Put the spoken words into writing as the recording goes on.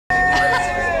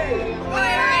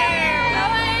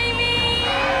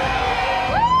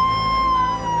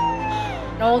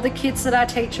all the kids that I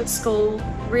teach at school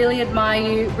really admire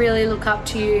you, really look up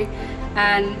to you,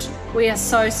 and we are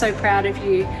so, so proud of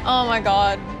you. Oh my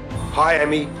God. Hi,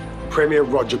 Amy. Premier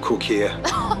Roger Cook here.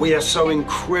 We are so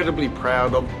incredibly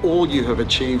proud of all you have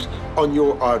achieved on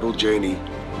your idol journey.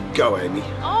 Go, Amy.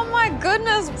 Oh my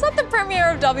goodness. Is that the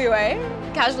Premier of WA?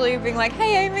 Casually being like,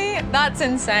 hey, Amy. That's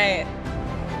insane.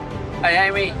 Hey,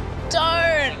 Amy.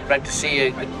 Don't. Great to see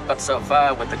you got so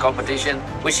far with the competition.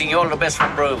 Wishing you all the best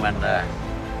from Broome, and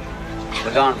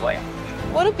we're going for you.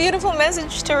 What a beautiful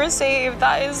message to receive.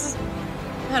 That is...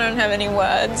 I don't have any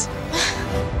words.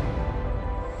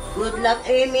 Good luck,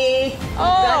 Amy.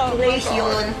 Oh,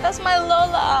 congratulations. That's my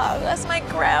Lola. That's my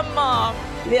grandma.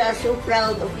 We are so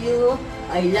proud of you.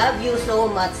 I love you so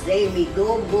much, Amy.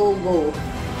 Go, go, go.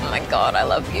 Oh my God, I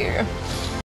love you.